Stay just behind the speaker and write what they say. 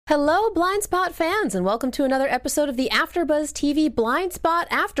Hello, Blind Spot fans, and welcome to another episode of the AfterBuzz TV Blind Spot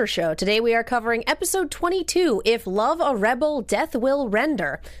After Show. Today we are covering episode 22, If Love a Rebel, Death Will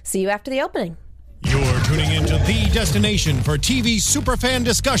Render. See you after the opening. You're tuning into the destination for TV superfan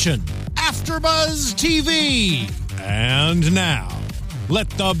discussion, AfterBuzz TV. And now, let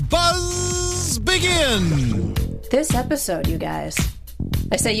the buzz begin. This episode, you guys.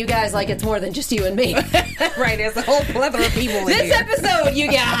 I say you guys like it's more than just you and me. Right, there's a whole plethora of people in This here. episode, you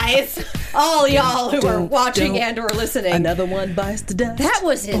guys, all y'all who are watching and or listening. Another one bites the dust. That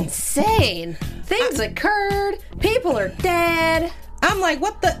was insane. Things occurred. People are dead. I'm like,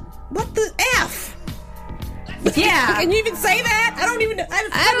 what the F? Yeah. Can you even say that? I don't even know.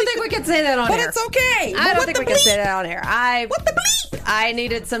 I don't think we can say that on but air. It's okay. I don't think we can say that on air. What the bleep? I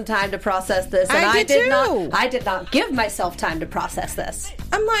needed some time to process this, and I did too. I did not give myself time to process this.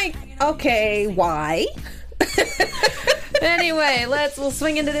 I'm like, okay, why? Anyway, we'll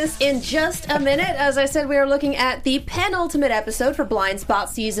swing into this in just a minute. As I said, we are looking at the penultimate episode for Blind Spot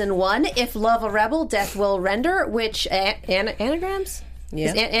Season 1, If Love a Rebel, Death Will Render, which, anagrams?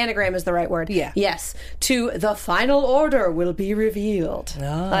 Yeah. Anagram is the right word. Yeah. Yes. To the final order will be revealed.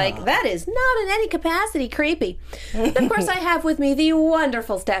 Ah. Like, that is not in any capacity creepy. Of course, I have with me the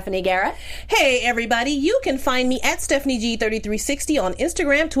wonderful Stephanie Garrett. Hey, everybody. You can find me at StephanieG3360 on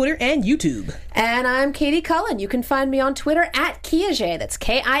Instagram, Twitter, and YouTube. And I'm Katie Cullen. You can find me on Twitter at Kiaxet. That's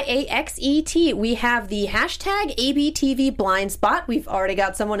Kiaxet. We have the hashtag ABTV Blind Spot. We've already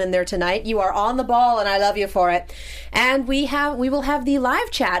got someone in there tonight. You are on the ball, and I love you for it. And we will have the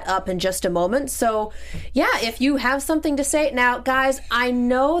live chat up in just a moment. So, yeah, if you have something to say. Now, guys, I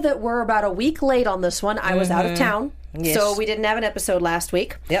know that we're about a week late on this one. I was out of town. Yes. So we didn't have an episode last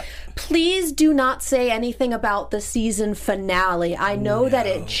week. Yep. Please do not say anything about the season finale. I know that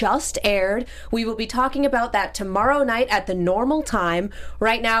it just aired. We will be talking about that tomorrow night at the normal time.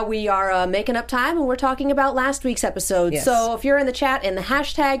 Right now we are making up time and we're talking about last week's episode. Yes. So if you're in the chat in the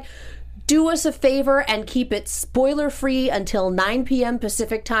hashtag, do us a favor and keep it spoiler-free until 9 p.m.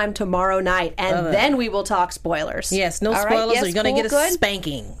 Pacific time tomorrow night, and then we will talk spoilers. Yes, no All right? spoilers. Yes, You're going to cool, get a good?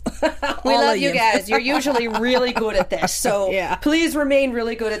 spanking. We All love of you guys. You're usually really good at this. So Yeah. please remain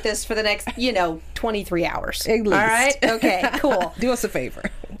really good at this for the next, 23 hours. At least. All right? Okay, cool. Do us a favor.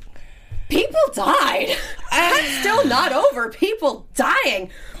 People died. That's still not over. People dying.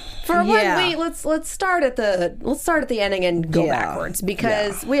 For Yeah. one, let's start at the ending and go Yeah. backwards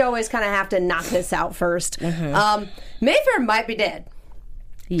because we always kind of have to knock this out first. Mayfair might be dead.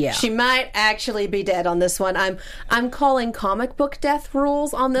 Yeah. She might actually be dead on this one. I'm calling comic book death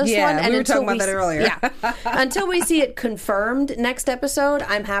rules on this Yeah, one. we And were until talking about that earlier. Yeah. Until we see it confirmed next episode,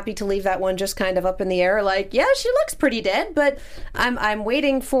 I'm happy to leave that one just kind of up in the air. Like, yeah, she looks pretty dead, but I'm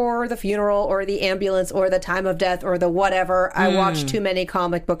waiting for the funeral or the ambulance or the time of death or the whatever. I watch too many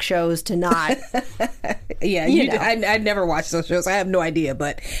comic book shows to not. Yeah, You know. I never watched those shows. I have no idea,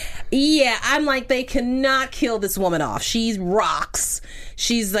 but yeah, I'm like, they cannot kill this woman off. She rocks.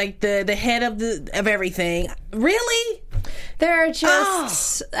 She's like the head of everything. Really? There are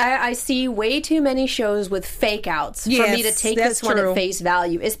just I see way too many shows with fake outs for me to Yes, take that's this one true. at face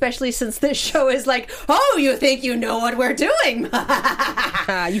value, especially since this show is like, oh, you think you know what we're doing?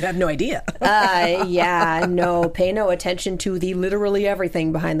 You have no idea. Yeah, no, pay no attention to the literally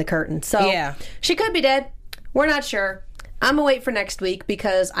everything behind the curtain. So Yeah. she could be dead. We're not sure. I'm gonna wait for next week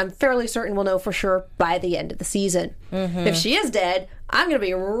because I'm fairly certain we'll know for sure by the end of the season. If she is dead, I'm gonna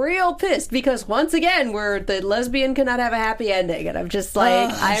be real pissed because once again, the lesbian cannot have a happy ending, and I'm just like,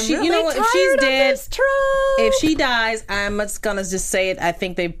 I'm you really know what, tired if she's of dead- this trope. If she dies, I'm just gonna say it. I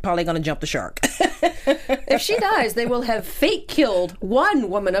think they're probably gonna jump the shark. If she dies, they will have fake killed one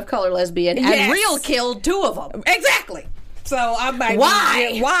woman of color lesbian and Yes. real killed two of them. Exactly. So I'm like,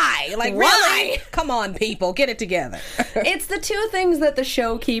 Why? Why? Like, Why? really? Come on, people, get it together. It's the two things that the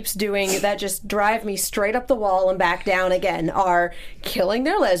show keeps doing that just drive me straight up the wall and back down again are killing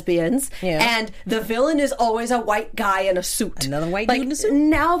their lesbians and the villain is always a white guy in a suit. Another white Like, dude in a suit?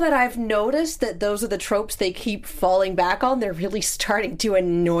 Now that I've noticed that those are the tropes they keep falling back on, they're really starting to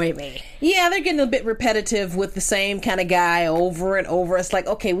annoy me. Yeah, they're getting a bit repetitive with the same kind of guy over and over. It's like,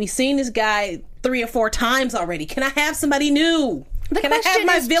 okay, we've seen this guy 3 or 4 times already. Can I have somebody new? Can I have question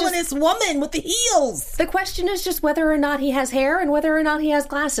my is villainous woman with the heels? The question is just whether or not he has hair and whether or not he has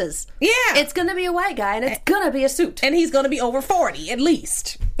glasses. Yeah. It's going to be a white guy and it's going to be a suit. And he's going to be over 40 at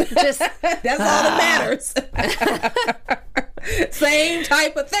least. Just That's all that matters. Same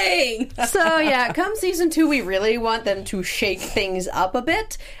type of thing. So yeah, come season 2, we really want them to shake things up a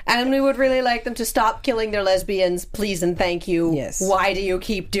bit, and we would really like them to stop killing their lesbians, please and thank you. Yes. Why do you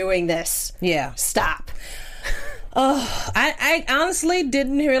keep doing this? Yeah. Stop. I honestly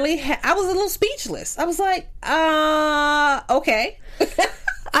didn't really. I was a little speechless. I was like, okay.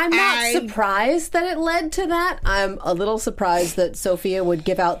 I'm not surprised that it led to that. I'm a little surprised that Sophia would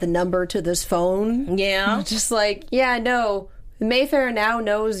give out the number to this phone. Yeah. Just like, yeah, no, Mayfair now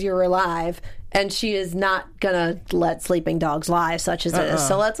knows you're alive, and she is not gonna let sleeping dogs lie, such as it is.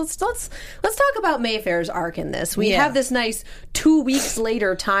 So let's talk about Mayfair's arc in this. We have this nice 2 weeks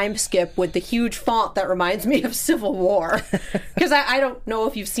later time skip with the huge font that reminds me of Civil War. Because I don't know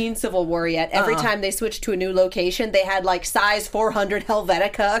if you've seen Civil War yet. Every time they switched to a new location, they had like size 400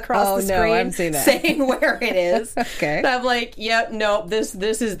 Helvetica across the screen, I haven't seen that. saying where it is. Okay, and I'm like, yep, no, this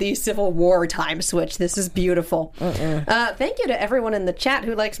is the Civil War time switch. This is beautiful. Thank you to everyone in the chat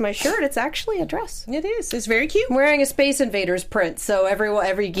who likes my shirt. It's actually a dress. It is. It's very cute. I'm wearing a Space Invaders print, so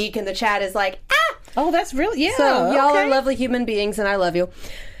every geek in the chat is like, ah! Oh, that's really, yeah. So y'all are lovely human beings, and I love you.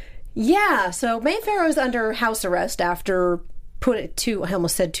 Yeah, so Mayfair was under house arrest after, I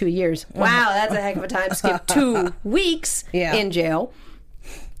almost said 2 years. Wow, that's a heck of a time skip. 2 weeks in jail.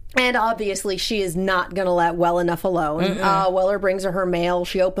 And obviously, she is not going to let Well enough alone. Weller brings her mail.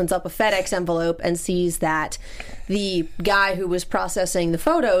 She opens up a FedEx envelope and sees that the guy who was processing the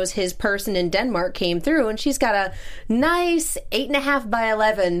photos, his person in Denmark, came through, and she's got a nice 8.5 by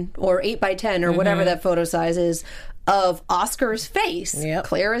 11 or 8 by 10 or whatever that photo size is of Oscar's face,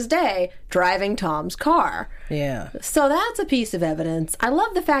 clear as day, driving Tom's car. Yeah. So that's a piece of evidence. I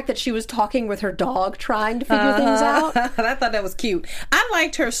love the fact that she was talking with her dog, trying to figure things out. I thought that was cute. I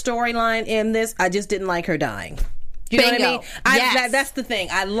liked her storyline in this. I just didn't like her dying. You know what I mean? Yes. That's the thing.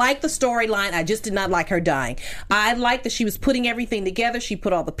 I like the storyline. I just did not like her dying. I liked that she was putting everything together. She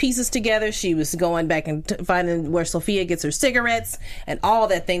put all the pieces together. She was going back and finding where Sophia gets her cigarettes and all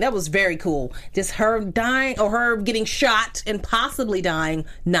that thing. That was very cool. Just her dying, or her getting shot and possibly dying,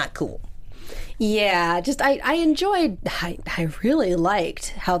 not cool. Yeah, just I enjoyed, I really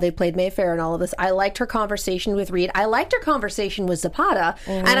liked how they played Mayfair and all of this. I liked her conversation with Reed. I liked her conversation with Zapata,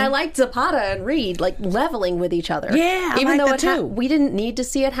 and I liked Zapata and Reed like leveling with each other. Yeah, even though that too. We didn't need to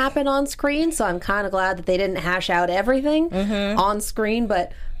see it happen on screen, so I'm kind of glad that they didn't hash out everything on screen.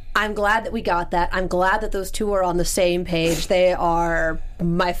 But I'm glad that we got that. I'm glad that those two are on the same page. They are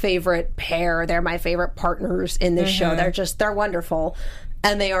my favorite pair. They're my favorite partners in this show. They're wonderful.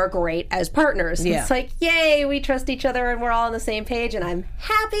 And they are great as partners. Yeah. It's like, yay, we trust each other and we're all on the same page, and I'm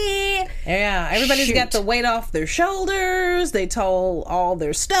happy. Yeah, everybody's got the weight off their shoulders. They told all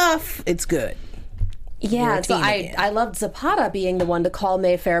their stuff. It's good. Yeah, so I loved Zapata being the one to call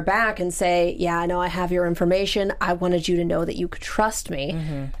Mayfair back and say, yeah, I know I have your information. I wanted you to know that you could trust me.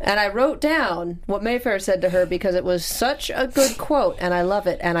 And I wrote down what Mayfair said to her because it was such a good quote, and I love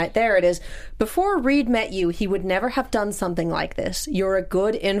it. And there it is. Before Reed met you, he would never have done something like this. You're a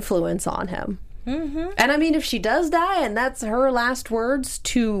good influence on him. And I mean, if she does die and that's her last words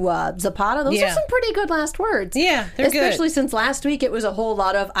to Zapata, those are some pretty good last words. Yeah, they're especially good. Since last week it was a whole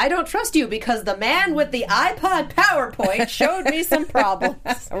lot of, I don't trust you because the man with the iPod PowerPoint showed me some problems.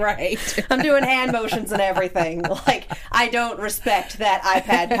 Right. I'm doing hand motions and everything. Like, I don't respect that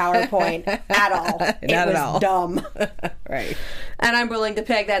iPad PowerPoint at all. Not at all. Dumb. Right. And I'm willing to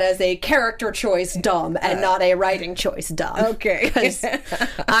peg that as a character choice dumb and not a writing choice dumb. Okay. Because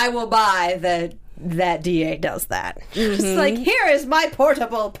I will buy that DA does that. It's like, here is my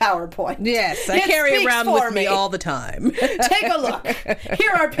portable PowerPoint. Yes, I carry around with me all the time. Take a look.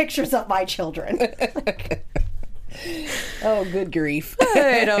 Here are pictures of my children. Oh, good grief.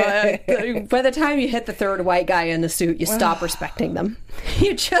 By the time you hit the third white guy in the suit, you stop respecting them.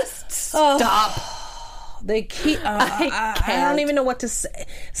 You just stop. They keep. I don't even know what to say.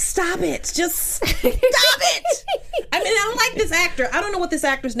 Stop it! Just stop it! I mean, I like this actor. I don't know what this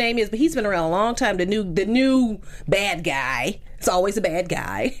actor's name is, but he's been around a long time. The new bad guy. It's always a bad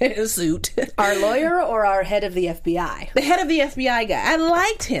guy in a suit. Our lawyer or our head of the FBI? The head of the FBI guy. I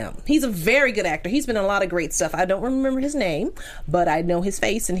liked him. He's a very good actor. He's been in a lot of great stuff. I don't remember his name, but I know his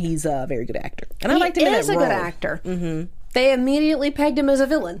face, and he's a very good actor. And I liked him in that role. He is a good actor. They immediately pegged him as a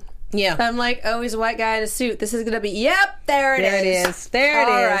villain. Yeah. I'm like, oh, he's a white guy in a suit. This is going to be, yep, there it is. There it is.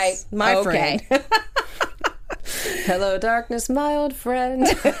 All right. My friend. Hello, darkness, my old friend.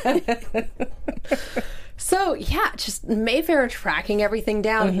 So, yeah, just Mayfair tracking everything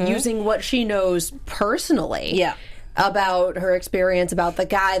down, using what she knows personally. About her experience, about the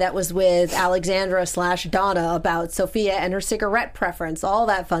guy that was with Alexandra / Donna, about Sophia and her cigarette preference, all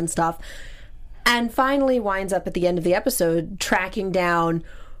that fun stuff. And finally winds up at the end of the episode tracking down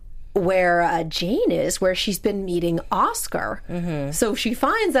where Jane is, where she's been meeting Oscar. So she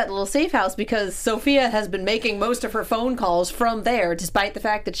finds that little safe house because Sophia has been making most of her phone calls from there, despite the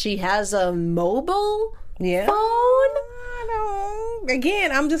fact that she has a mobile Yeah. phone? I don't.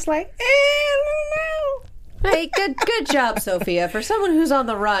 Again, I'm just like, I don't know. Hey, good job, Sophia. For someone who's on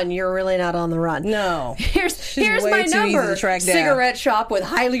the run, you're really not on the run. No. Here's way my too easy number. to track down. Cigarette shop with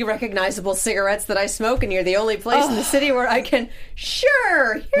highly recognizable cigarettes that I smoke, and you're the only place in the city where I can.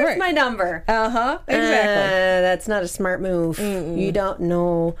 Sure, here's Right. my number. Exactly. That's not a smart move. You don't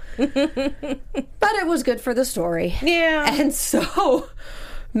know. But it was good for the story. Yeah. And so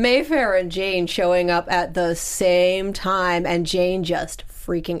Mayfair and Jane showing up at the same time, and Jane just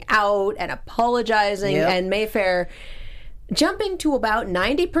freaking out and apologizing, Yep. and Mayfair jumping to about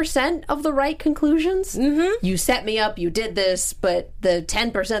 90% of the right conclusions. Mm-hmm. You set me up, you did this, but the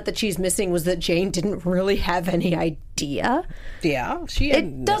 10% that she's missing was that Jane didn't really have any idea. Yeah.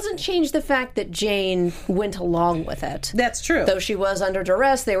 It doesn't change the fact that Jane went along with it. That's true. Though she was under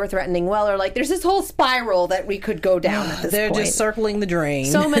duress, they were threatening Weller. Like, there's this whole spiral that we could go down at this They're point. just circling the drain.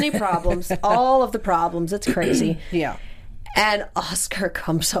 So many problems. All of the problems. It's crazy. Yeah. And Oscar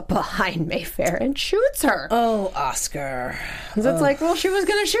comes up behind Mayfair and shoots her. Oh, Oscar. So it's like, well, she was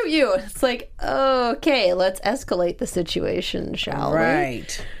going to shoot you. It's like, okay, let's escalate the situation, shall we?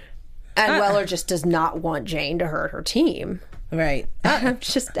 Right. And Weller just does not want Jane to hurt her team. Right. And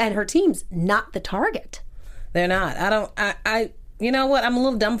her team's not the target. They're not. I you know what? I'm a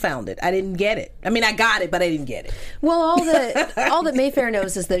little dumbfounded. I didn't get it. I mean, I got it, but I didn't get it. Well, all that Mayfair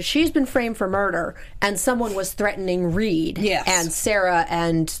knows is that she's been framed for murder, and someone was threatening Reed and Sarah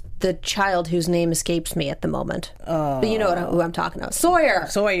and the child whose name escapes me at the moment. But you know who I'm talking about. Sawyer.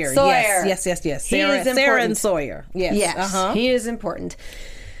 Yes. Sarah and Sawyer. Yes. Yes. He is important.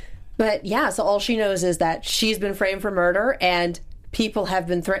 But yeah, so all she knows is that she's been framed for murder, and people have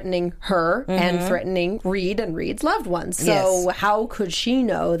been threatening her and threatening Reed and Reed's loved ones. So how could she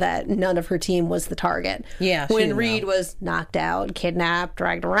know that none of her team was the target? Yeah, she when didn't Reed know. was knocked out, kidnapped,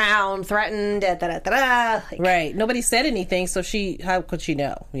 dragged around, threatened, Like, Right. Nobody said anything, so how could she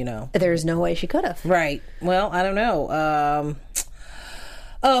know, you know? there's no way she could have. Right. Well, I don't know.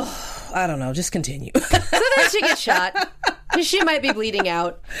 I don't know. Just continue. So then she gets shot. She might be bleeding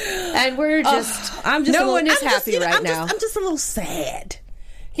out. And we're just... no one is happy right now. I'm just a little sad.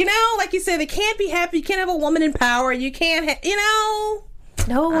 You know, like you said, they can't be happy. You can't have a woman in power. You can't,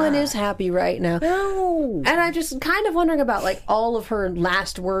 No one is happy right now. No. And I'm just kind of wondering about, like, all of her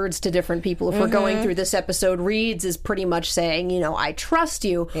last words to different people. If we're going through this episode, Reed's is pretty much saying, I trust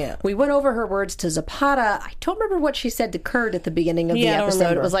you. Yeah. We went over her words to Zapata. I don't remember what she said to Kurt at the beginning of the I don't episode.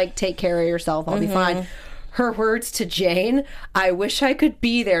 remember. It was like, take care of yourself. I'll be fine. Her words to Jane, I wish I could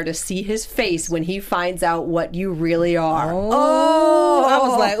be there to see his face when he finds out what you really are. Oh, I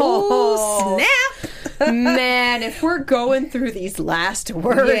was like, ooh, snap. Man, if we're going through these last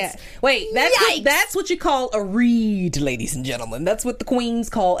words. Yeah. Wait, that's what you call a read, ladies and gentlemen. That's what the queens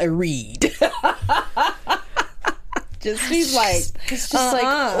call a read. She's like, It's just like,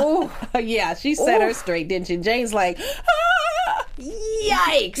 oh. Yeah, she set her straight, didn't she? Jane's like,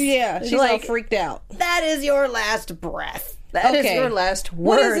 Yikes. yeah, she's like, all freaked out. that is your last breath. That is your last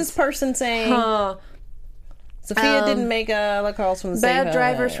word. What is this person saying? Sophia didn't make all the calls from the safe Bad house.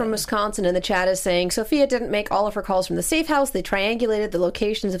 drivers from Wisconsin in the chat is saying Sophia didn't make all of her calls from the safe house. They triangulated the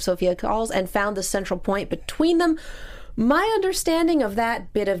locations of Sophia's calls and found the central point between them. My understanding of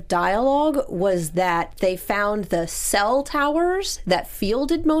that bit of dialogue was that they found the cell towers that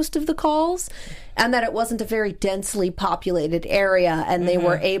fielded most of the calls, and that it wasn't a very densely populated area, and they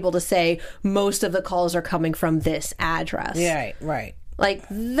were able to say most of the calls are coming from this address. Yeah, right. Like,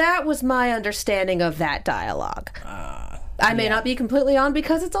 that was my understanding of that dialogue. I may not be completely on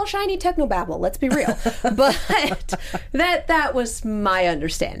because it's all shiny technobabble, let's be real. But that was my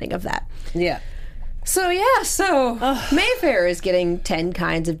understanding of that. Yeah. So Mayfair is getting 10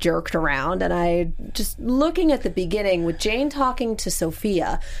 kinds of jerked around, and I just looking at the beginning with Jane talking to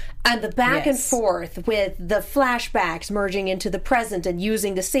Sophia and the back and forth with the flashbacks merging into the present and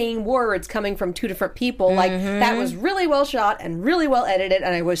using the same words coming from two different people. Like, that was really well shot and really well edited,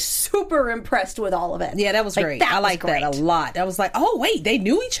 and I was super impressed with all of it. Yeah, that was great. I like that a lot. I was like, oh, wait, they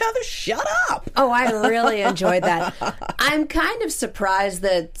knew each other? Shut up. Oh, I really enjoyed that. I'm kind of surprised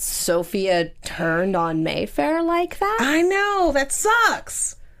that Sophia turned on Mayfair like that. I know. That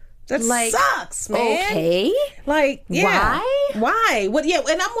sucks. That sucks, man. Okay. Like, yeah. Why? Why? What? Yeah,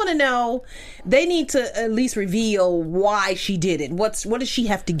 and I want to know. They need to at least reveal why she did it. What does she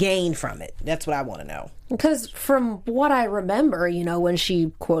have to gain from it? That's what I want to know. Because from what I remember, when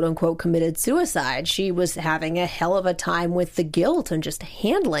she quote unquote committed suicide, she was having a hell of a time with the guilt and just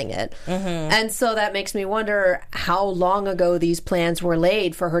handling it. And so that makes me wonder how long ago these plans were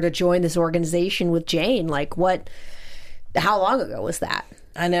laid for her to join this organization with Jane. Like, how long ago was that?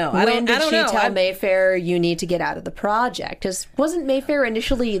 I know. When did she know. tell Mayfair you need to get out of the project? Wasn't Mayfair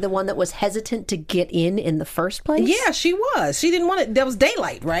initially the one that was hesitant to get in the first place? Yeah, she was. She didn't want it. That was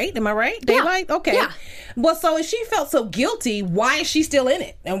Daylight, right? Am I right? Daylight? Okay. Yeah. Well, so if she felt so guilty, why is she still in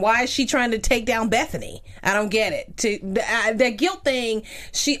it? And why is she trying to take down Bethany? I don't get it. That guilt thing,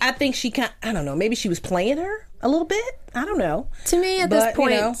 I think she I don't know, maybe she was playing her a little bit? I don't know. To me, at this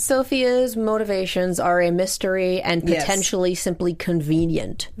point, Sophia's motivations are a mystery and potentially simply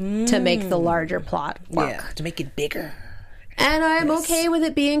convenient to make the larger plot work. Yeah, to make it bigger. And I am okay with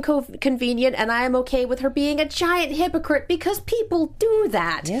it being convenient, and I am okay with her being a giant hypocrite because people do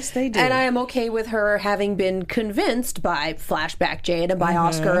that. Yes, they do. And I am okay with her having been convinced by Flashback Jane and by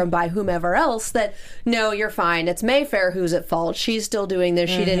Oscar and by whomever else that, no, you're fine. It's Mayfair who's at fault. She's still doing this.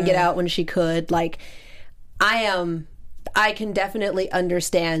 She didn't get out when she could. Like, I can definitely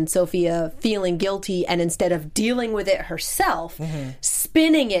understand Sophia feeling guilty and instead of dealing with it herself,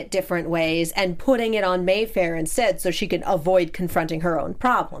 spinning it different ways and putting it on Mayfair instead so she can avoid confronting her own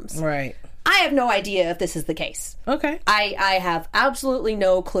problems. Right. I have no idea if this is the case. Okay. I have absolutely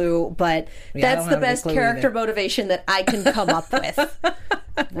no clue, but that's the best character motivation that I can come up with.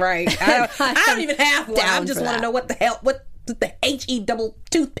 Right. I don't even have one. I just want to know what the HE double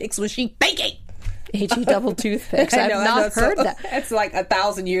toothpicks was she thinking? HE double toothpicks. I've not heard that. That's like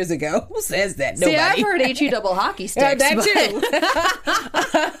 1,000 years ago. Who says that? See, I've heard HE double hockey sticks. That too.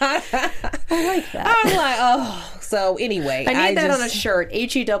 I like that. I'm like, oh. So anyway, I need that on a shirt.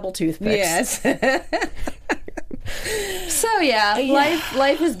 HE double toothpicks. Yes. So yeah,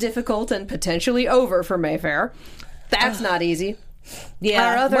 life is difficult and potentially over for Mayfair. That's not easy.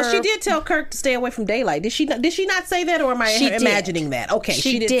 Yeah, well, she did tell Kirk to stay away from Daylight. Did she not say that, or am I imagining that? Okay,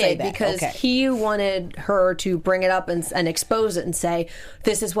 she did say that because he wanted her to bring it up and expose it and say,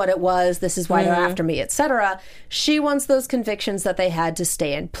 "This is what it was. This is why they're after me," etc. She wants those convictions that they had to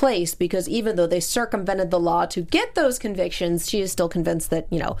stay in place because even though they circumvented the law to get those convictions, she is still convinced that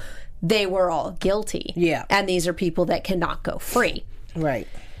they were all guilty. Yeah, and these are people that cannot go free. Right.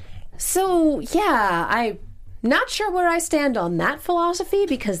 So I'm not sure where I stand on that philosophy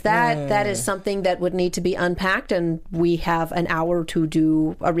because that is something that would need to be unpacked, and we have an hour to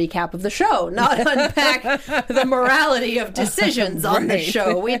do a recap of the show, not unpack the morality of decisions on the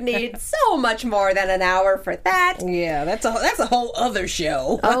show. We'd need so much more than an hour for that. Yeah, that's a whole other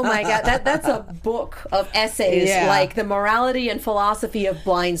show. Oh my God, that's a book of essays like the morality and philosophy of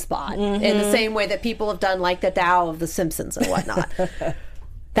Blind Spot in the same way that people have done like the Tao of the Simpsons and whatnot.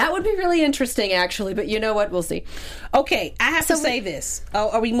 That would be really interesting, actually, but you know what? We'll see. Okay, I have to say this. Oh,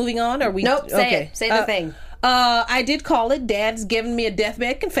 are we moving on? Nope, say it. Say the thing. I did call it. Dad's giving me a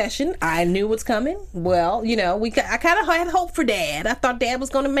deathbed confession. I knew what's coming. Well, I kind of had hope for Dad. I thought Dad was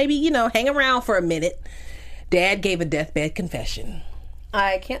going to maybe, hang around for a minute. Dad gave a deathbed confession.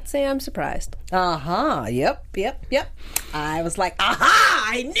 I can't say I'm surprised. Yep. I was like, aha!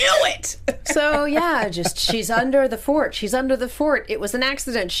 I knew it! So, she's under the fort. She's under the fort. It was an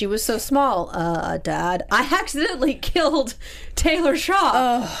accident. She was so small. Dad, I accidentally killed Taylor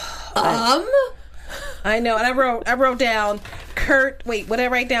Shaw. I know, and I wrote down, Kurt, wait, what did I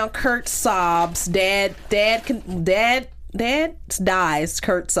write down? Kurt sobs. Dad dies,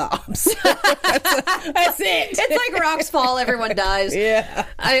 Kurt sobs. That's it. It's like rocks fall, everyone dies. Yeah.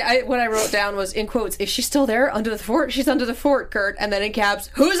 What I wrote down was, in quotes, is she still there under the fort? She's under the fort, Kurt. And then in caps,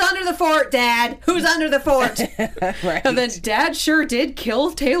 who's under the fort, Dad? Who's under the fort? Right. And then Dad sure did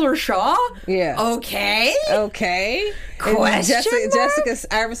kill Taylor Shaw? Yeah. Okay. Question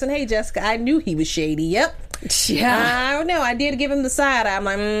Jessica Iverson, hey Jessica, I knew he was shady. Yep. Yeah. I don't know. I did give him the side. I'm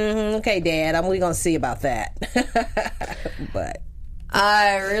like, okay, Dad. We're going to see about that. But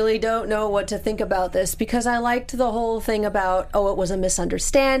I really don't know what to think about this because I liked the whole thing about, it was a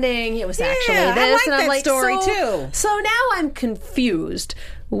misunderstanding. It was actually this. I like and I'm that like, story too. So now I'm confused.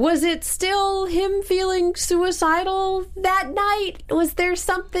 Was it still him feeling suicidal that night? Was there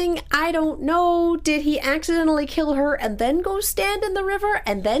something I don't know? Did he accidentally kill her and then go stand in the river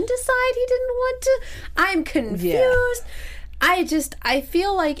and then decide he didn't want to? I'm confused. Yeah. I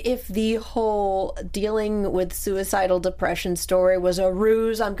feel like if the whole dealing with suicidal depression story was a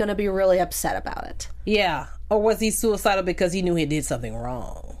ruse, I'm going to be really upset about it. Yeah. Or was he suicidal because he knew he did something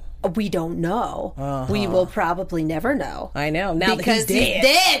wrong? We don't know. We will probably never know. I know. Now because that he's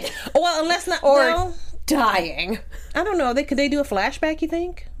dead. Well, unless not... Or dying. I don't know. Could they do a flashback, you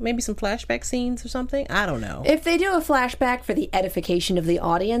think? maybe some flashback scenes or something. I don't know. If they do a flashback for the edification of the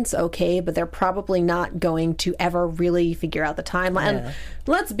audience, okay, but they're probably not going to ever really figure out the timeline. And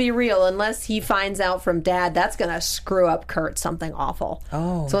let's be real, unless he finds out from Dad, that's going to screw up Kurt something awful.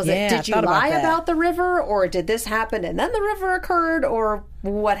 Oh, so did you lie about the river, or did this happen and then the river occurred, or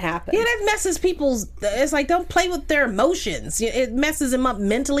what happened? Yeah, that messes people's... It's like, don't play with their emotions. It messes them up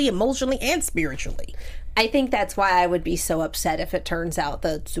mentally, emotionally, and spiritually. I think that's why I would be so upset if it turns out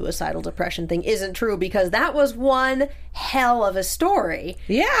the suicidal depression thing isn't true, because that was one hell of a story.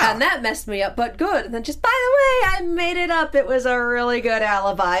 Yeah. And that messed me up, but good. And then just, by the way, I made it up. It was a really good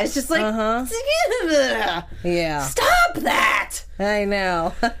alibi. It's just like, yeah. Stop that! I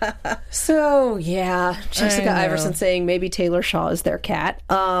know. So, yeah. Jessica Iverson saying maybe Taylor Shaw is their cat.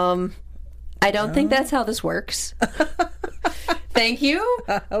 I don't think that's how this works. Thank you.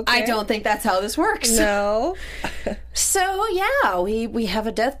 Okay. I don't think that's how this works. No. So, yeah, we have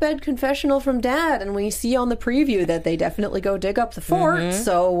a deathbed confessional from Dad, and we see on the preview that they definitely go dig up the fort.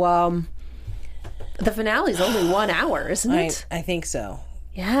 So, the finale's only 1 hour, isn't it? I think so.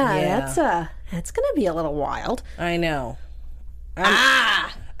 Yeah. That's going to be a little wild. I know.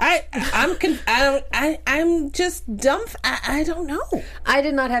 I'm just dumb. I don't know. I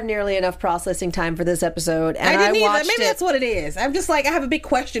did not have nearly enough processing time for this episode, and I didn't watched either. Maybe that's what it is. I'm just like, I have a big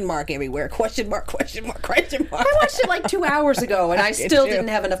question mark everywhere. Question mark, question mark, question mark. I watched it like 2 hours ago, and I still didn't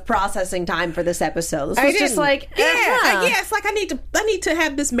have enough processing time for this episode. This was just like, it's like I need to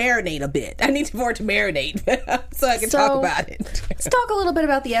have this marinate a bit. I need for it to marinate so I can talk about it. Let's talk a little bit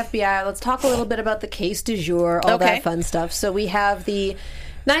about the FBI. Let's talk a little bit about the case du jour, all that fun stuff. So we have the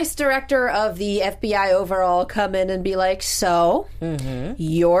nice director of the FBI overall come in and be like, so,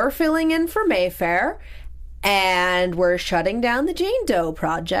 you're filling in for Mayfair, and we're shutting down the Jane Doe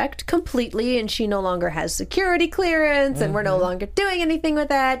project completely, and she no longer has security clearance, and we're no longer doing anything with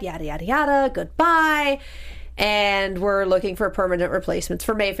that, yada, yada, yada, goodbye. And we're looking for permanent replacements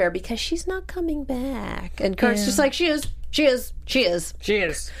for Mayfair because she's not coming back. And Kurt's just like, she is.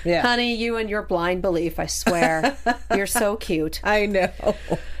 Yeah. Honey, you and your blind belief, I swear. You're so cute. I know.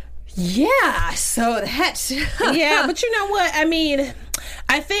 Yeah, so that's... Yeah, but you know what? I mean,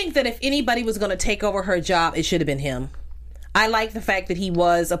 I think that if anybody was going to take over her job, it should have been him. I like the fact that he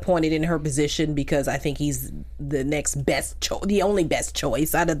was appointed in her position because I think he's the next best the only best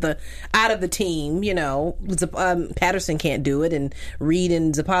choice out of the team. You know, Patterson can't do it, and Reed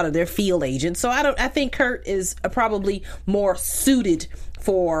and Zapata, they're field agents. So I think Kurt is probably more suited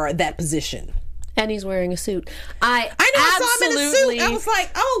for that position. And he's wearing a suit. I know. I saw him in a suit. I was like,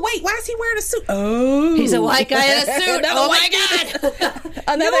 oh wait, why is he wearing a suit? Oh, he's a white guy in a suit. Oh my god,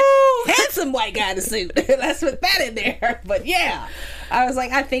 another handsome white guy in a suit. Let's put that in there. But yeah, I was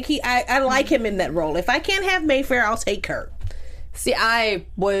like, I think I like him in that role. If I can't have Mayfair, I'll take Kurt. See, I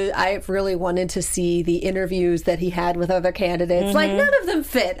really wanted to see the interviews that he had with other candidates. Like, none of them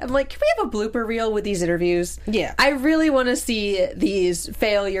fit. I'm like, can we have a blooper reel with these interviews? Yeah. I really want to see these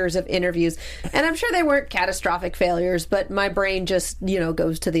failures of interviews. And I'm sure they weren't catastrophic failures, but my brain just,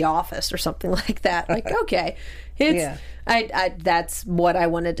 goes to The Office or something like that. Like, okay. That's what I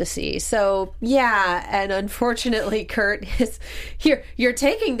wanted to see. So, yeah. And unfortunately, Kurt is here. You're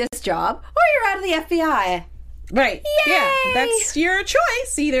taking this job or you're out of the FBI. Right. Yay! Yeah. That's your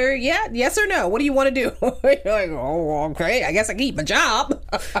choice. Either yes or no. What do you want to do? You're like, oh, okay. I guess I keep my job.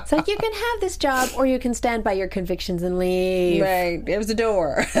 It's like, you can have this job or you can stand by your convictions and leave. Right. There's the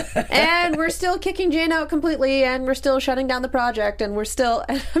door. And we're still kicking Jane out completely, and we're still shutting down the project, and I'm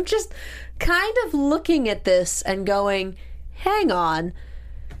just kind of looking at this and going, hang on.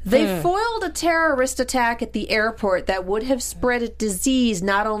 They foiled a terrorist attack at the airport that would have spread a disease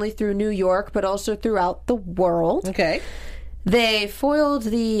not only through New York, but also throughout the world. Okay. They foiled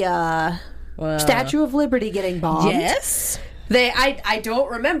the Statue of Liberty getting bombed. Yes. I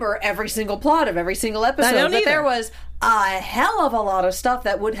don't remember every single plot of every single episode, but there was a hell of a lot of stuff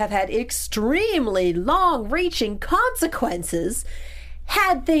that would have had extremely long-reaching consequences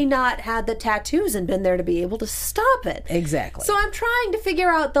had they not had the tattoos and been there to be able to stop it. Exactly. So I'm trying to figure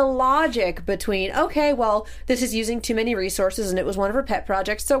out the logic between, okay, well, this is using too many resources and it was one of her pet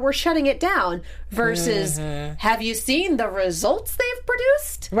projects, so we're shutting it down, versus, have you seen the results they've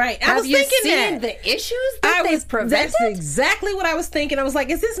produced? Right. Have you seen the issues that they've prevented? That's exactly what I was thinking. I was like,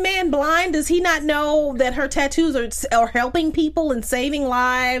 is this man blind? Does he not know that her tattoos are helping people and saving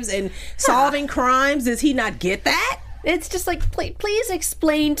lives and solving crimes? Does he not get that? It's just like, please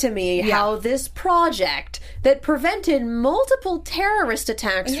explain to me how this project that prevented multiple terrorist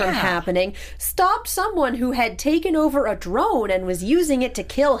attacks from happening stopped someone who had taken over a drone and was using it to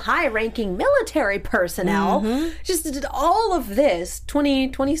kill high-ranking military personnel. Just did all of this,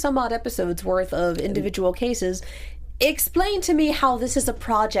 20 some odd episodes worth of individual cases. Explain to me how this is a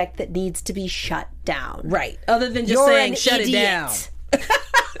project that needs to be shut down. Right. Other than just saying, shut it down.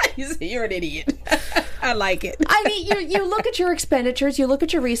 You're an idiot. I like it. I mean, you look at your expenditures, you look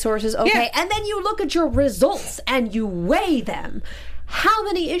at your resources, okay, and then you look at your results and you weigh them. How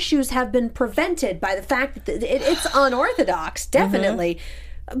many issues have been prevented by the fact that it's unorthodox, definitely,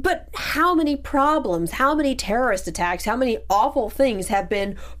 but how many problems, how many terrorist attacks, how many awful things have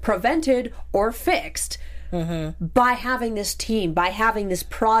been prevented or fixed by having this team, by having this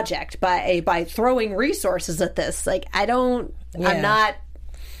project, by throwing resources at this? Like, I'm not...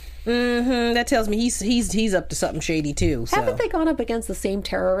 That tells me he's up to something shady too. So. Haven't they gone up against the same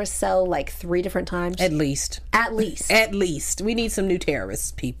terrorist cell like 3 different times? At least. At least. At least. We need some new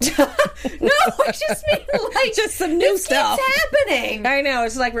terrorists, people. No, I just mean like just some new stuff. Keeps happening. I know,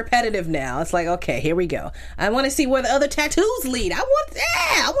 it's like repetitive now. It's like, okay, here we go. I want to see where the other tattoos lead. I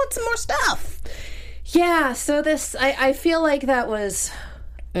want some more stuff. Yeah, so this I feel like that was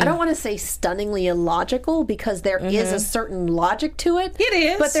I don't want to say stunningly illogical because there is a certain logic to it. It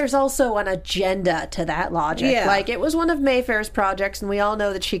is. But there's also an agenda to that logic. Yeah. Like, it was one of Mayfair's projects, and we all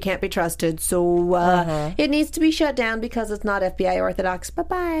know that she can't be trusted. So it needs to be shut down because it's not FBI orthodox.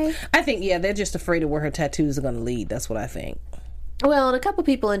 Bye-bye. I think, they're just afraid of where her tattoos are going to lead. That's what I think. Well, and a couple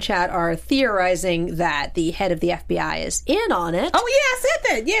people in chat are theorizing that the head of the FBI is in on it. Oh, yeah, I said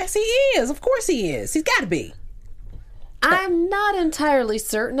that. Yes, he is. Of course he is. He's got to be. I'm not entirely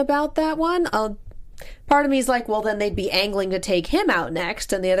certain about that one. Part of me is like, well, then they'd be angling to take him out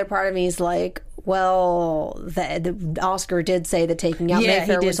next. And the other part of me is like, well, the Oscar did say that taking out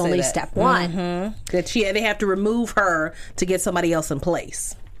Mayfair was only step one. That they have to remove her to get somebody else in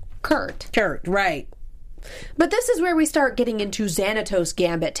place. Kurt, right. But this is where we start getting into Xanatos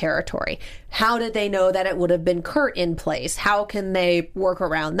Gambit territory. How did they know that it would have been Kurt in place? How can they work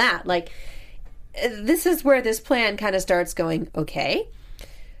around that? Like, this is where this plan kind of starts going, okay.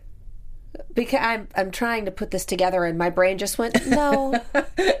 Because I'm trying to put this together and my brain just went, no.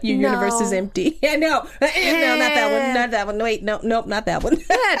 Your universe is empty. Yeah, no. No, not that one. Not that one. Wait, nope, not that one.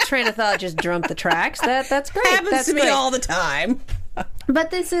 That train of thought just jumped the tracks. That's great. Happens to me all the time.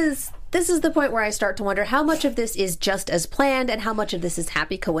 But this is the point where I start to wonder how much of this is just as planned and how much of this is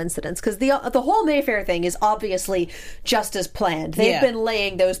happy coincidence. Because the whole Mayfair thing is obviously just as planned. They've been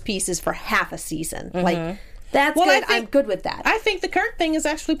laying those pieces for half a season. Like, that's good. I'm good with that. I think the Kurt thing is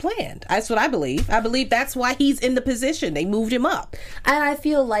actually planned. That's what I believe. I believe that's why he's in the position. They moved him up. And I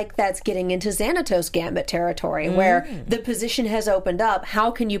feel like that's getting into Xanatos Gambit territory, where the position has opened up.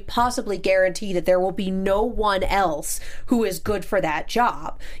 How can you possibly guarantee that there will be no one else who is good for that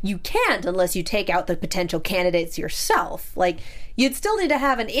job? You can't unless you take out the potential candidates yourself. Like, you'd still need to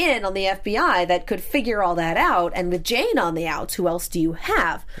have an in on the FBI that could figure all that out. And with Jane on the outs, who else do you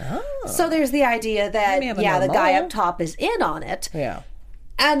have? So there's the idea that, the guy up top is in on it. Yeah.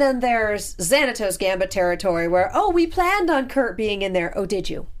 And then there's Xanatos Gambit territory where, we planned on Kurt being in there. Oh,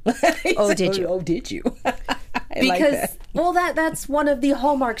 did you? Oh, did you? Oh, did you? Because, that's one of the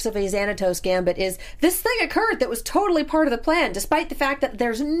hallmarks of a Xanatos Gambit is this thing occurred that was totally part of the plan, despite the fact that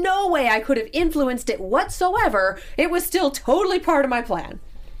there's no way I could have influenced it whatsoever. It was still totally part of my plan.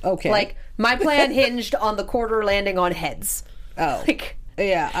 Okay. Like, my plan hinged on the quarter landing on heads. Oh. Like,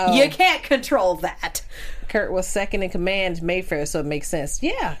 yeah. You can't control that. Kurt was second in command to Mayfair, so it makes sense.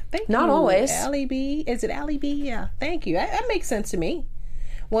 Yeah, thank you. Not always. Allie B. Is it Allie B? Yeah, thank you. That makes sense to me.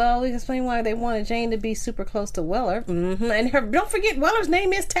 Well, we explain why they wanted Jane to be super close to Weller. And don't forget, Weller's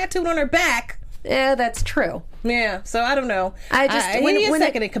name is tattooed on her back. Yeah, that's true. Yeah, so I don't know. He is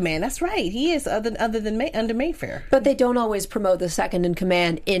second in command. That's right. He is other than under Mayfair. But they don't always promote the second in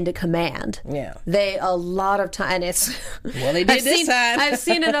command into command. Yeah, they a lot of time. It's they did this time. I've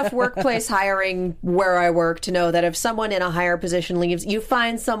seen enough workplace hiring where I work to know that if someone in a higher position leaves, you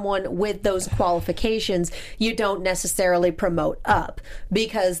find someone with those qualifications. You don't necessarily promote up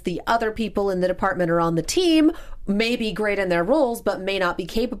because the other people in the department or on the team may be great in their roles, but may not be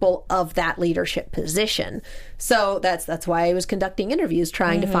capable of that leadership position. So that's why I was conducting interviews,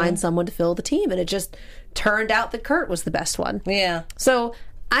 trying to find someone to fill the team, and it just turned out that Kurt was the best one. Yeah. So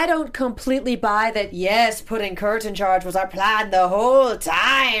I don't completely buy that, yes, putting Kurt in charge was our plan the whole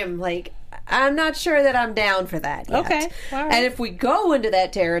time. Like, I'm not sure that I'm down for that yet. Okay. All right. And if we go into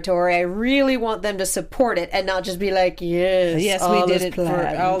that territory, I really want them to support it and not just be like, yes, we all did is it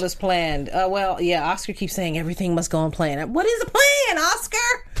planned. for all is planned. Well, yeah, Oscar keeps saying everything must go on plan. What is the plan, Oscar?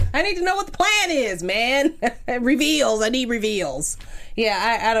 I need to know what the plan is, man. Reveals. I need reveals.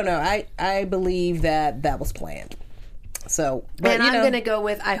 Yeah, I don't know. I believe that was planned. So, but, and I'm going to go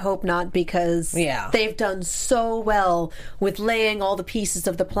with I hope not, because they've done so well with laying all the pieces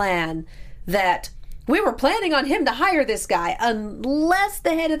of the plan that we were planning on him to hire this guy. Unless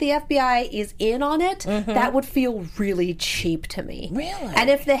the head of the FBI is in on it, that would feel really cheap to me. Really? And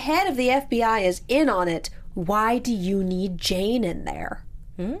if the head of the FBI is in on it, why do you need Jane in there?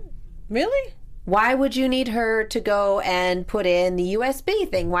 Really? Why would you need her to go and put in the USB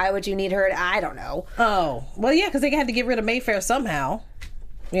thing? Why would you need her to, I don't know. Oh, well, yeah, because they had to get rid of Mayfair somehow.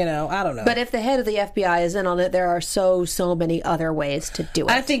 You know, I don't know. But if the head of the FBI is in on it, there are so many other ways to do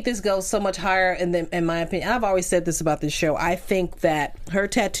it. I think this goes so much higher, in my opinion. I've always said this about this show. I think that her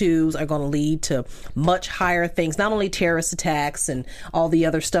tattoos are going to lead to much higher things, not only terrorist attacks and all the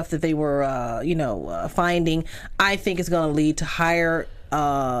other stuff that they were, finding. I think it's going to lead to higher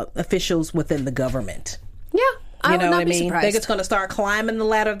officials within the government. Yeah. I You know would not what I be mean? surprised. They're just going to start climbing the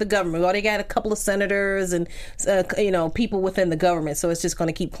ladder of the government. Well, they got a couple of senators and, people within the government. So it's just going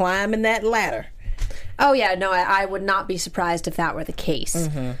to keep climbing that ladder. Oh, yeah. No, I would not be surprised if that were the case.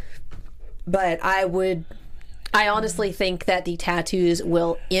 But I honestly think that the tattoos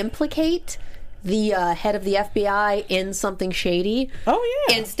will implicate the head of the FBI in something shady. Oh,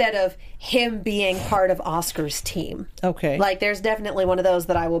 yeah. Instead of him being part of Oscar's team. Okay. Like, there's definitely one of those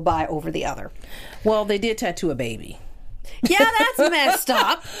that I will buy over the other. Well, they did tattoo a baby. Yeah, that's messed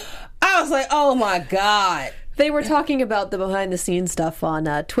up. I was like, oh, my God. They were talking about the behind-the-scenes stuff on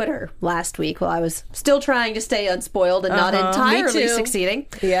Twitter last week while I was still trying to stay unspoiled and not entirely succeeding.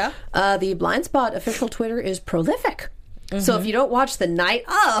 Yeah. The Blind Spot official Twitter is prolific. So if you don't watch the night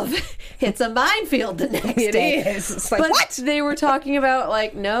of, it's a minefield the next day. It is. It's like, but what? They were talking about,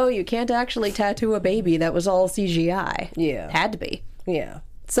 like, no, you can't actually tattoo a baby. That was all CGI. Yeah. Had to be. Yeah.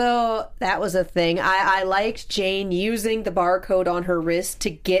 So that was a thing. I liked Jane using the barcode on her wrist to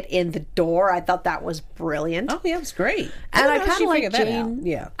get in the door. I thought that was brilliant. Oh, yeah, it was great. And I know kind she of like figured that Jane. out.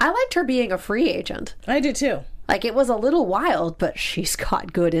 Yeah. I liked her being a free agent. I did too. Like, it was a little wild, but she's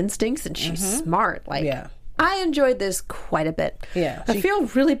got good instincts and she's smart. Like, Yeah. I enjoyed this quite a bit. Yeah. I feel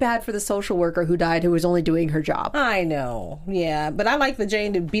really bad for the social worker who died who was only doing her job. I know. Yeah. But I like the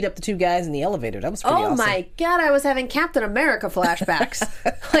Jane to beat up the two guys in the elevator. That was pretty Oh awesome. my God, I was having Captain America flashbacks.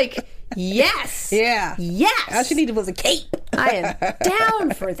 Like, yes. Yeah. Yes. All she needed was a cape. I am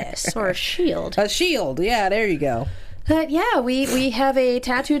down for this. Or a shield. A shield. Yeah, there you go. But yeah, we have a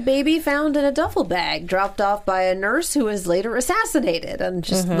tattooed baby found in a duffel bag, dropped off by a nurse who was later assassinated. And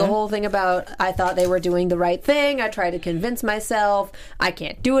just the whole thing about, I thought they were doing the right thing. I tried to convince myself I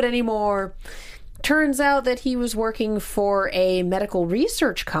can't do it anymore. Turns out that he was working for a medical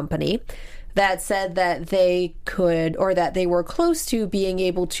research company that said that they could, or that they were close to being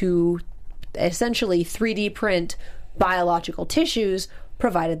able to essentially 3D print biological tissues,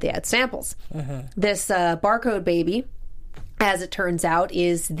 provided they had samples. This barcode baby, as it turns out,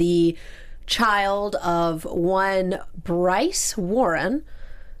 is the child of one Bryce Warren,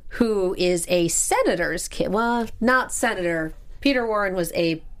 who is a senator's kid. Well, not senator. Peter Warren was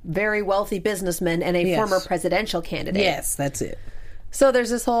a very wealthy businessman and a former presidential candidate. Yes, that's it. So there's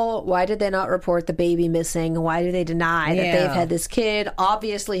this whole, why did they not report the baby missing? Why do they deny that they've had this kid?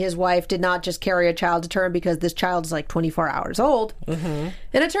 Obviously, his wife did not just carry a child to term because this child is like 24 hours old. And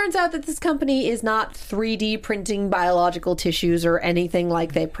it turns out that this company is not 3D printing biological tissues or anything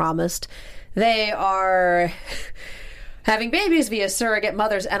like they promised. They are having babies via surrogate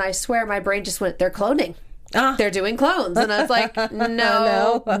mothers, and I swear my brain just went, they're cloning. They're doing clones. And I was like,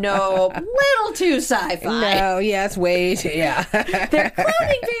 no, little too sci-fi. No, yeah, it's way too, yeah. They're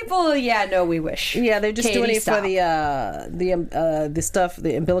cloning people. Yeah, no, we wish. Yeah, they're just Katie, doing it stop. for the stuff,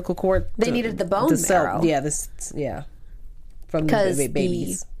 the umbilical cord. They needed the bone marrow. From Because the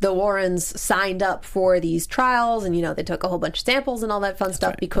babies. the Warrens signed up for these trials, and they took a whole bunch of samples and all that fun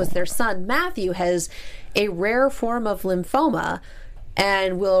stuff because their son Matthew has a rare form of lymphoma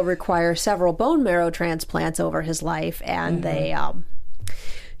and will require several bone marrow transplants over his life. And they,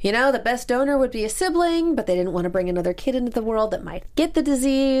 the best donor would be a sibling, but they didn't want to bring another kid into the world that might get the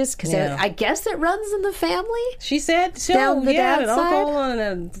disease because I guess it runs in the family. She said, Down the dad's an uncle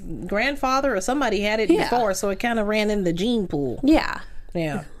and a grandfather or somebody had it before, so it kind of ran in the gene pool. Yeah.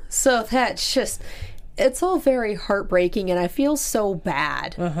 Yeah. So that's just, it's all very heartbreaking, and I feel so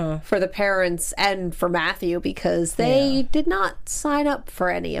bad for the parents and for Matthew because they did not sign up for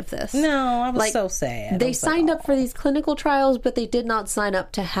any of this. No, I was so sad. They signed up for these clinical trials, but they did not sign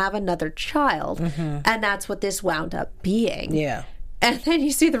up to have another child. And that's what this wound up being. Yeah. And then you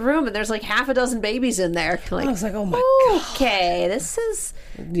see the room, and there's like half a dozen babies in there. Like, I was like, oh my God. Okay, this is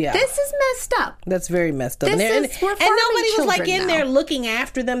messed up. That's very messed up. We're And nobody was like farming in there looking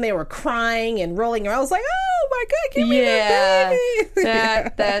after them. They were crying and rolling around. I was like, oh my God, give me that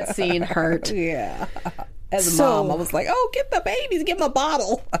baby. that scene hurt. Yeah. As a mom, I was like, oh, get the babies, give them a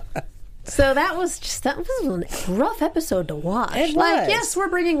bottle. So that was a rough episode to watch. It like, was. yes, we're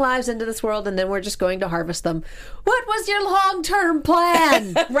bringing lives into this world, and then we're just going to harvest them. What was your long-term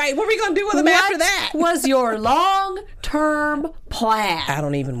plan? Right, what are we going to do with them after that? What was your long-term plan? I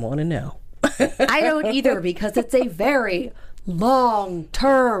don't even want to know. I don't either, because it's a very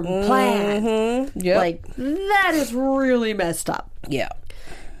long-term plan. Yep. Like, that is really messed up. Yeah.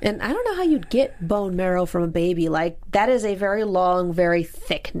 And I don't know how you'd get bone marrow from a baby. Like, that is a very long, very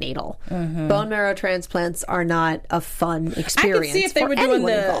thick needle. Bone marrow transplants are not a fun experience. I could see if they were doing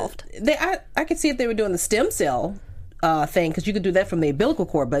involved. I could see if they were doing the stem cell thing, because you could do that from the umbilical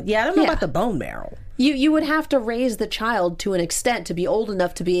cord. But yeah, I don't know about the bone marrow. You would have to raise the child to an extent to be old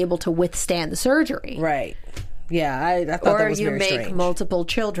enough to be able to withstand the surgery. Right. Yeah, I thought that was very strange. Or you make multiple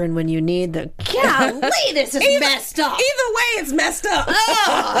children when you need the... Golly, this is messed up. Either way, it's messed up.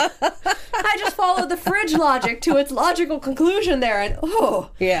 I just followed the fridge logic to its logical conclusion there, and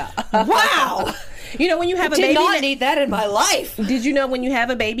yeah. Wow. You know, when you have a baby... Did not need that in my life. Did you know when you have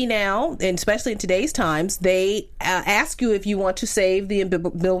a baby now, and especially in today's times, they ask you if you want to save the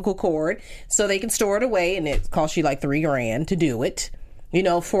umbilical cord so they can store it away, and it costs you like $3,000 to do it. You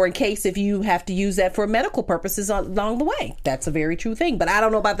know, for in case if you have to use that for medical purposes along the way. That's a very true thing. But I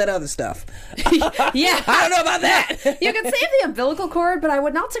don't know about that other stuff. Yeah. I don't know about that. You can save the umbilical cord, but I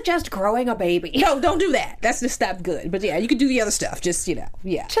would not suggest growing a baby. No, don't do that. That's just not good. But yeah, you can do the other stuff. Just, you know,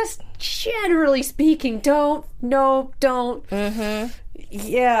 yeah. Just generally speaking, don't.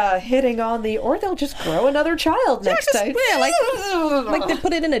 Yeah, hitting on or they'll just grow another child next time. Yeah, like they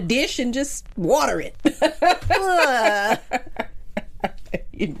put it in a dish and just water it.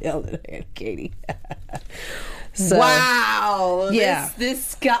 You nailed it, Katie. So, wow. Yeah.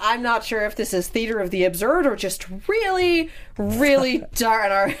 This guy, I'm not sure if this is theater of the absurd or just really, really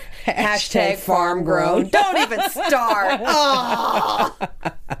darn our hashtag farm grown. Don't even start. Oh.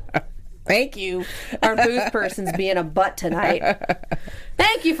 Thank you. Our booth person's being a butt tonight.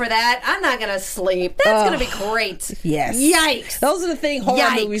 Thank you for that. I'm not going to sleep. That's going to be great. Yes. Yikes. Those are the things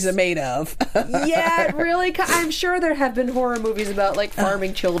horror movies are made of. Yeah, it really. I'm sure there have been horror movies about like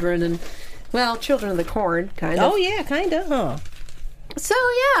farming children and, well, children of the corn, kind of. Oh, yeah, kind of, huh? So,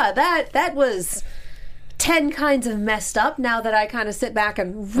 yeah, that was 10 kinds of messed up now that I kind of sit back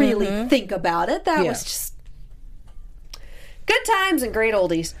and really think about it. That was just good times and great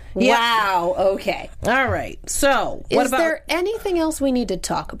oldies. Yep. Wow. Okay. All right. So, what about... Is there anything else we need to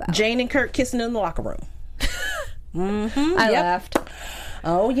talk about? Jane and Kurt kissing in the locker room. I laughed.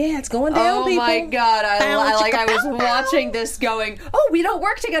 Oh, yeah, it's going down, people. Oh, my God. I was watching this going, oh, we don't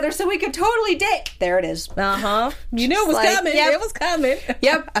work together, so we could totally date. There it is. Uh-huh. You knew it was coming. Yep. It was coming.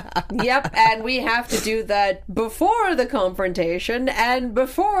 Yep. And we have to do that before the confrontation and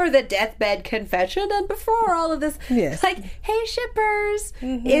before the deathbed confession and before all of this. Yes. Like, hey, shippers,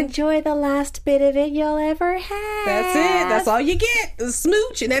 enjoy the last bit of it you'll ever have. That's it. That's all you get. A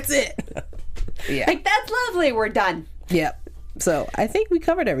smooch, and that's it. Yeah. Like, that's lovely. We're done. Yep. So I think we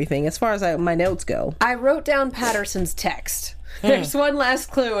covered everything as far as my notes go. I wrote down Patterson's text. There's one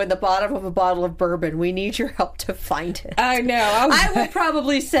last clue in the bottom of a bottle of bourbon. We need your help to find it. I know. I will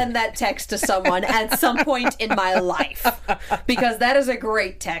probably send that text to someone at some point in my life because that is a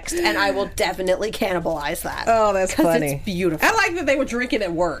great text, and I will definitely cannibalize that. Oh, that's funny. It's beautiful. I like that they were drinking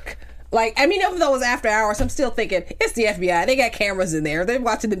at work. Like, I mean, even though it was after hours, I'm still thinking, it's the FBI. They got cameras in there. They're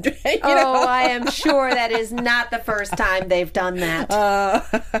watching them drink, you know? I am sure that is not the first time they've done that.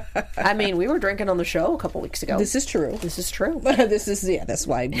 I mean, we were drinking on the show a couple weeks ago. This is true. This is true. That's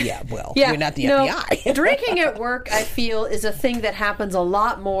why, we're not the FBI. Drinking at work, I feel, is a thing that happens a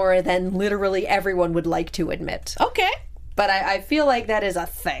lot more than literally everyone would like to admit. Okay. But I feel like that is a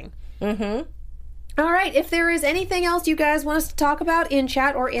thing. Mm-hmm. All right, if there is anything else you guys want us to talk about in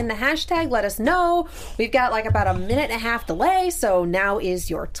chat or in the hashtag, let us know. We've got like about a minute and a half delay, so now is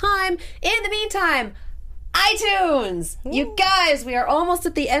your time. In the meantime, iTunes. You guys, we are almost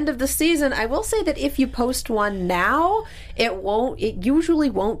at the end of the season. I will say that if you post one now, it usually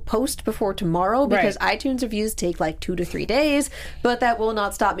won't post before tomorrow because iTunes reviews take like 2 to 3 days, but that will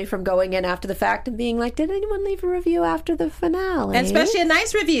not stop me from going in after the fact and being like, did anyone leave a review after the finale? And especially a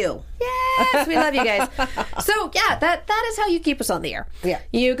nice review. Yes, we love you guys. So yeah, that is how you keep us on the air. Yeah.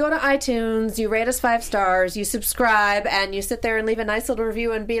 You go to iTunes, you rate us 5 stars, you subscribe, and you sit there and leave a nice little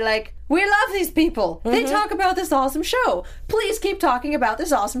review and be like, we love these people. They talk about this awesome show. Please keep talking about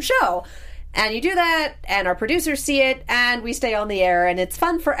this awesome show. And you do that, and our producers see it, and we stay on the air, and it's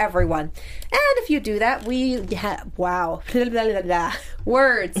fun for everyone. And if you do that, we have, wow,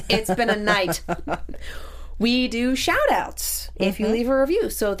 words. It's been a night. We do shout-outs if you leave a review.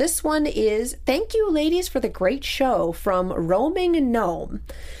 So this one is, thank you, ladies, for the great show from Roaming Gnome.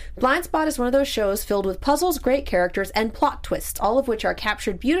 Blind Spot is one of those shows filled with puzzles, great characters, and plot twists, all of which are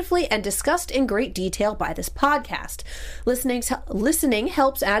captured beautifully and discussed in great detail by this podcast. Listening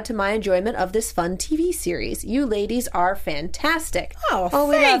helps add to my enjoyment of this fun TV series. You ladies are fantastic. Oh,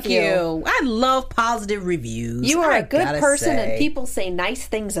 we thank love you. I love positive reviews. You are I a good gotta person, say. and people say nice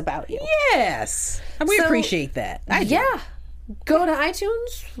things about you. Yes. We So, appreciate that. I do. Yeah. Go to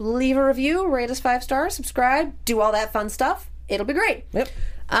iTunes, leave a review, rate us 5 stars, subscribe, do all that fun stuff. It'll be great. Yep.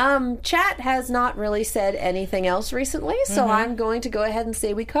 Chat has not really said anything else recently, so I'm going to go ahead and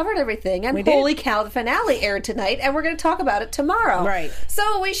say we covered everything. And holy cow, the finale aired tonight, and we're going to talk about it tomorrow. Right.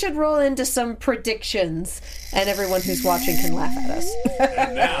 So we should roll into some predictions, and everyone who's watching can laugh at us.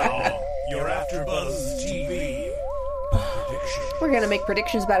 And now, your AfterBuzz TV prediction. We're going to make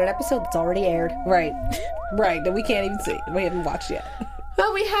predictions about an episode that's already aired. Right. Right. That we can't even see. We haven't watched yet.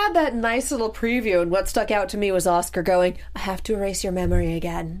 Well, we had that nice little preview, and what stuck out to me was Oscar going, I have to erase your memory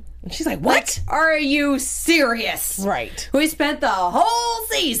again. And she's like, what? Are you serious? Right. We spent the whole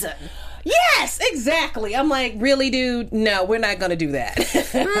season. Yes, exactly. I'm like, really, dude? No, we're not going to do that.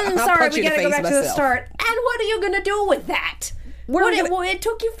 I'll Sorry, punch we you in gotta go face back to the myself. start. And what are you gonna do with that? It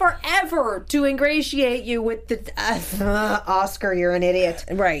took you forever to ingratiate you with the Oscar. You're an idiot.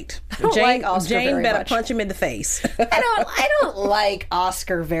 Right. don't like Oscar Jane very better much. punch him in the face. I don't like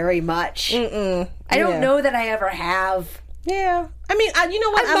Oscar very much. I don't know that I ever have. Yeah. I mean, you know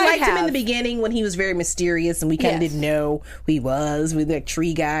what? I I might liked him in have. the beginning when he was very mysterious and we kind of Yes. didn't know who he was with that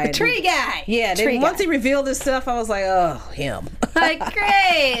tree guy. Tree guy. Yeah. Tree Then once guy. he revealed his stuff, I was like, oh, him. Like,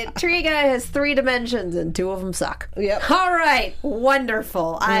 great. Tree guy has 3 dimensions and 2 of them suck. Yep. All right.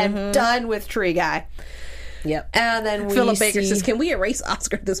 Wonderful. I'm done with Tree guy. Yep. And then we Philip Baker see... says, can we erase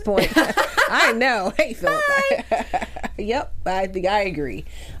Oscar at this point? I know. Hey, Philip. Yep. I think I agree.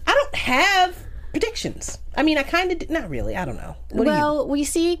 I don't have predictions. I mean, I kind of not really. I don't know. What do you? Well, we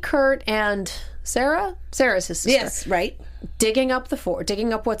see Kurt and Sarah. Sarah's his sister. Yes, right. Digging up the fort,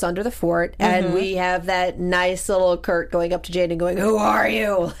 digging up what's under the fort, and we have that nice little Kurt going up to Jane and going, "Who are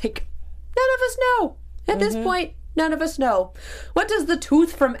you?" Like, none of us know. At this point, none of us know. What does the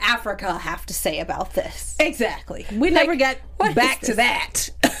tooth from Africa have to say about this? Exactly. We never got what back is to that.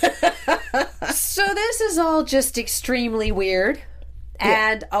 So this is all just extremely weird,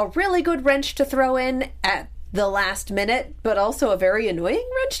 and a really good wrench to throw in at the last minute, but also a very annoying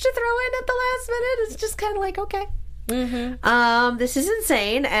wrench to throw in at the last minute. It's just kind of like, okay. This is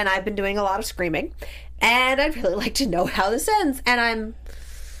insane, and I've been doing a lot of screaming, and I'd really like to know how this ends, and I'm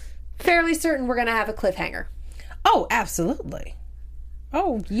fairly certain we're going to have a cliffhanger. Oh, absolutely.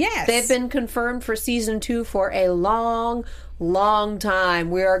 Oh, yes. They've been confirmed for season 2 for a long, long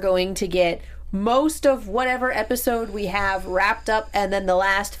time. We are going to get most of whatever episode we have wrapped up, and then the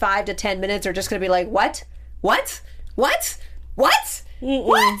last 5 to 10 minutes are just going to be like, what? What? What? What?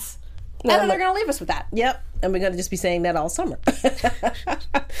 What? And then they're going to leave us with that. Yep. And we're going to just be saying that all summer.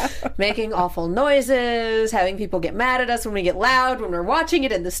 Making awful noises, having people get mad at us when we get loud, when we're watching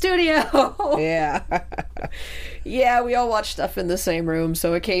it in the studio. Yeah. Yeah, we all watch stuff in the same room,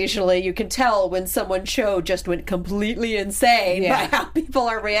 so occasionally you can tell when someone's show just went completely insane by how people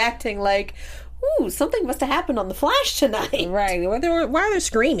are reacting like, ooh, something must have happened on The Flash tonight. Right. Why are they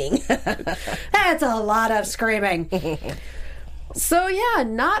screaming? That's a lot of screaming. So yeah,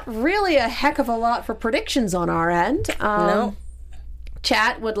 not really a heck of a lot for predictions on our end. No.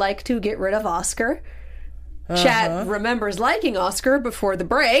 Chat would like to get rid of Oscar. Chat remembers liking Oscar before the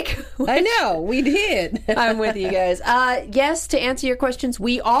break. I know. We did. I'm with you guys. Yes, to answer your questions,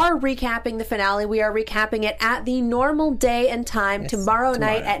 we are recapping the finale. We are recapping it at the normal day and time tomorrow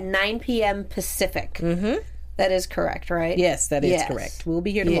night at 9 p.m. Pacific. Mm-hmm. That is correct, right? Yes, that is correct. We'll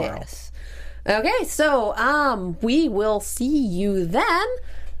be here tomorrow. Yes. Okay, so we will see you then.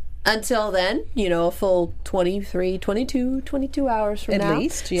 Until then, a full 23, 22 hours from At now.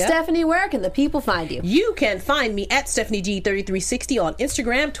 least, yeah. Stephanie, where can the people find you? You can find me at StephanieG3360 on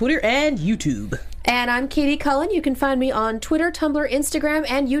Instagram, Twitter, and YouTube. And I'm Katie Cullen. You can find me on Twitter, Tumblr, Instagram,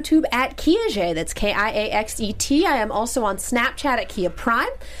 and YouTube at Kiaxet. That's Kiaxet. I am also on Snapchat at Kia Prime.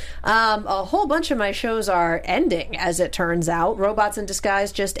 A whole bunch of my shows are ending, as it turns out. Robots in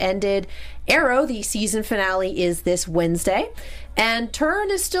Disguise just ended. Arrow, the season finale, is this Wednesday. And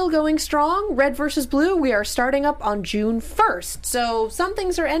Turn is still going strong. Red vs. Blue, we are starting up on June 1st. So some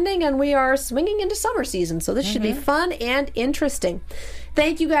things are ending, and we are swinging into summer season. So this should be fun and interesting.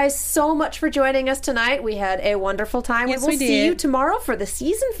 Thank you guys so much for joining us tonight. We had a wonderful time. Yes, we will we see did. you tomorrow for the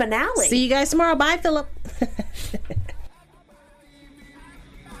season finale. See you guys tomorrow. Bye, Philip.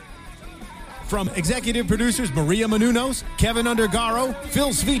 From executive producers Maria Menounos, Kevin Undergaro, Phil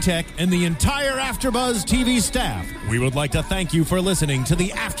Svitek, and the entire AfterBuzz TV staff, we would like to thank you for listening to the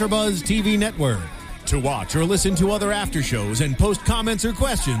AfterBuzz TV network. To watch or listen to other after shows and post comments or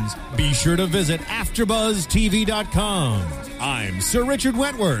questions, be sure to visit AfterBuzzTV.com. I'm Sir Richard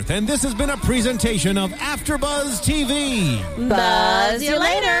Wentworth, and this has been a presentation of AfterBuzz TV. Buzz you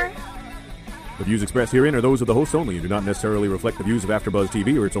later. The views expressed herein are those of the host only and do not necessarily reflect the views of AfterBuzz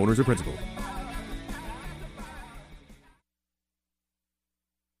TV or its owners or principals.